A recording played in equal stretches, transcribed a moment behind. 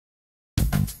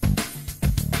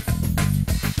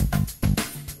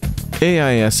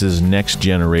AIS's next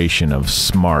generation of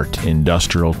smart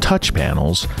industrial touch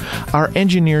panels are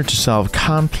engineered to solve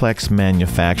complex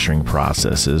manufacturing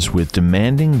processes with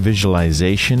demanding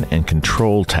visualization and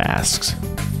control tasks.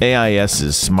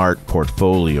 AIS's smart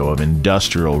portfolio of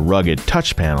industrial rugged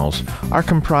touch panels are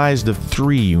comprised of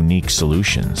three unique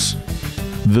solutions.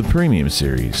 The Premium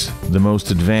Series, the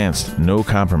most advanced,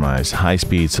 no-compromise,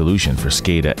 high-speed solution for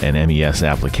SCADA and MES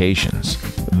applications.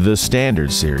 The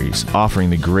Standard Series, offering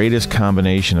the greatest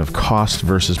combination of cost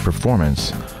versus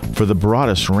performance for the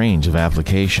broadest range of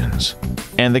applications.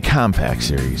 And the Compact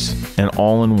Series, an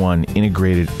all-in-one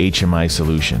integrated HMI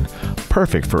solution,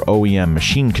 perfect for OEM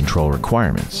machine control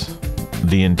requirements.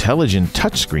 The Intelligent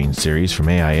Touchscreen Series from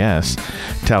AIS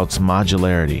touts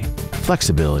modularity,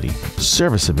 flexibility,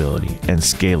 serviceability, and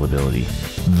scalability.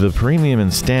 The Premium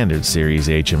and Standard Series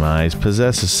HMIs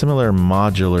possess a similar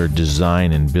modular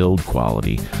design and build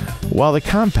quality, while the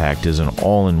Compact is an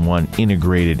all-in-one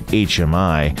integrated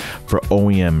HMI for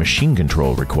OEM machine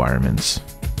control requirements.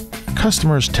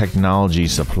 Customers' technology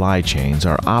supply chains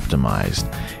are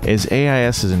optimized, as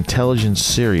AIS's Intelligent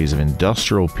series of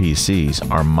industrial PCs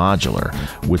are modular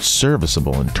with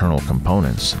serviceable internal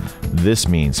components. This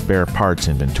means spare parts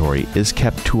inventory is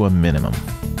kept to a minimum.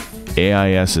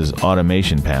 AIS's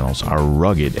automation panels are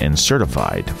rugged and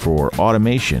certified for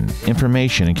automation,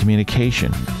 information and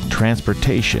communication,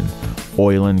 transportation,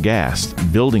 oil and gas,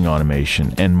 building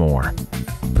automation, and more.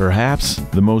 Perhaps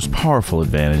the most powerful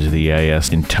advantage of the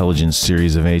AIS Intelligence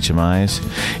series of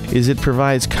HMIs is it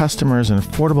provides customers an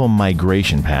affordable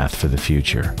migration path for the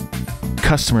future.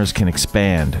 Customers can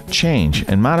expand, change,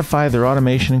 and modify their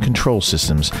automation and control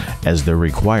systems as their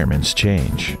requirements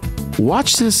change.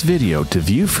 Watch this video to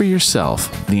view for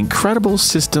yourself the incredible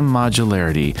system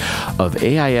modularity of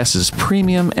AIS's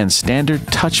Premium and Standard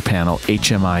Touch Panel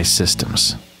HMI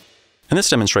systems. In this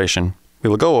demonstration, we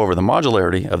will go over the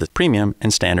modularity of the Premium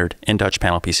and Standard in-touch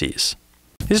panel PCs.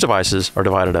 These devices are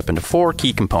divided up into four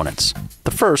key components.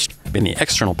 The first being the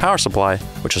external power supply,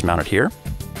 which is mounted here.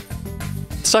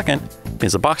 Second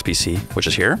is the box PC, which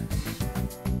is here.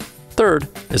 Third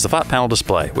is the flat panel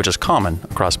display, which is common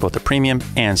across both the Premium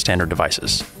and Standard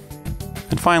devices.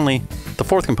 And finally, the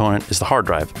fourth component is the hard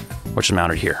drive, which is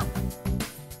mounted here.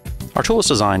 Our tool is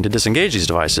designed to disengage these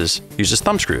devices uses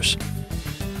thumb screws.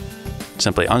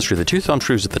 Simply unscrew the two thumb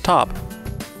screws at the top,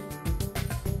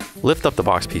 lift up the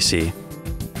box PC,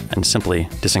 and simply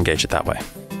disengage it that way.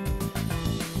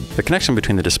 The connection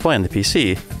between the display and the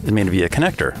PC is made via a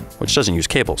connector, which doesn't use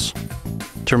cables.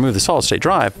 To remove the solid-state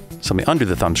drive, simply undo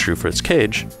the thumb screw for its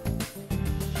cage,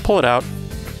 pull it out,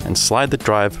 and slide the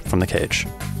drive from the cage.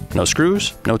 No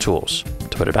screws, no tools.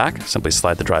 To put it back, simply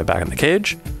slide the drive back in the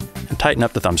cage and tighten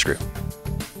up the thumb screw.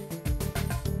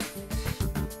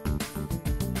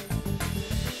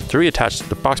 To reattach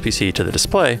the box PC to the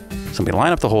display, simply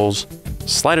line up the holes,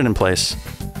 slide it in place,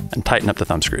 and tighten up the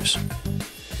thumb screws.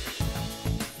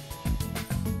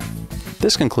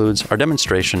 This concludes our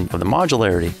demonstration of the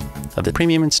modularity of the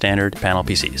Premium and Standard panel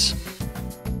PCs.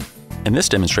 In this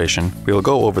demonstration, we will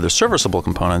go over the serviceable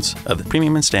components of the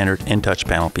Premium and Standard in-touch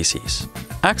panel PCs.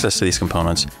 Access to these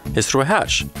components is through a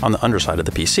hatch on the underside of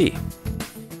the PC,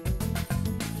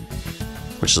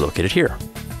 which is located here.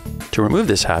 To remove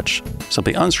this hatch,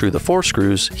 simply unscrew the four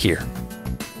screws here.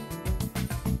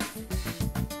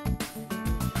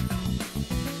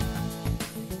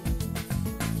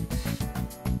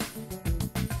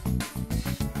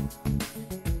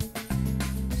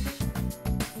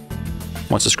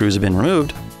 Once the screws have been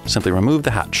removed, simply remove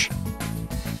the hatch.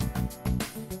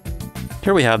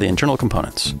 Here we have the internal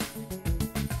components.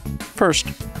 First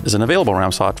is an available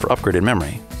RAM slot for upgraded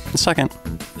memory, and second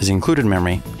is the included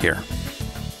memory here.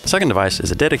 The second device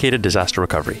is a dedicated disaster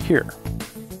recovery here.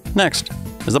 Next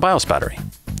is the BIOS battery,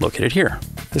 located here.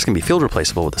 This can be field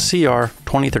replaceable with a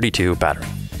CR2032 battery.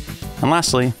 And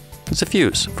lastly, is a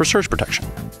fuse for surge protection.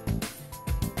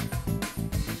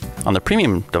 On the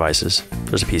Premium devices,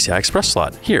 there's a PCI Express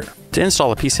slot here. To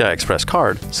install a PCI Express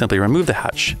card, simply remove the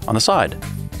hatch on the side.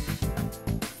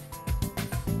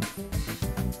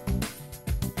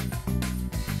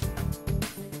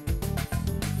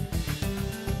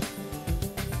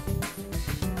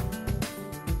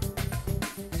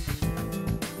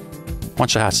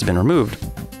 Once the hatch has been removed,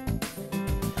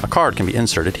 a card can be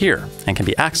inserted here and can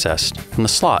be accessed from the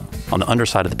slot on the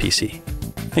underside of the PC.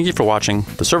 Thank you for watching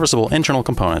the serviceable internal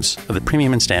components of the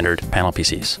Premium and Standard panel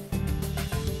PCs.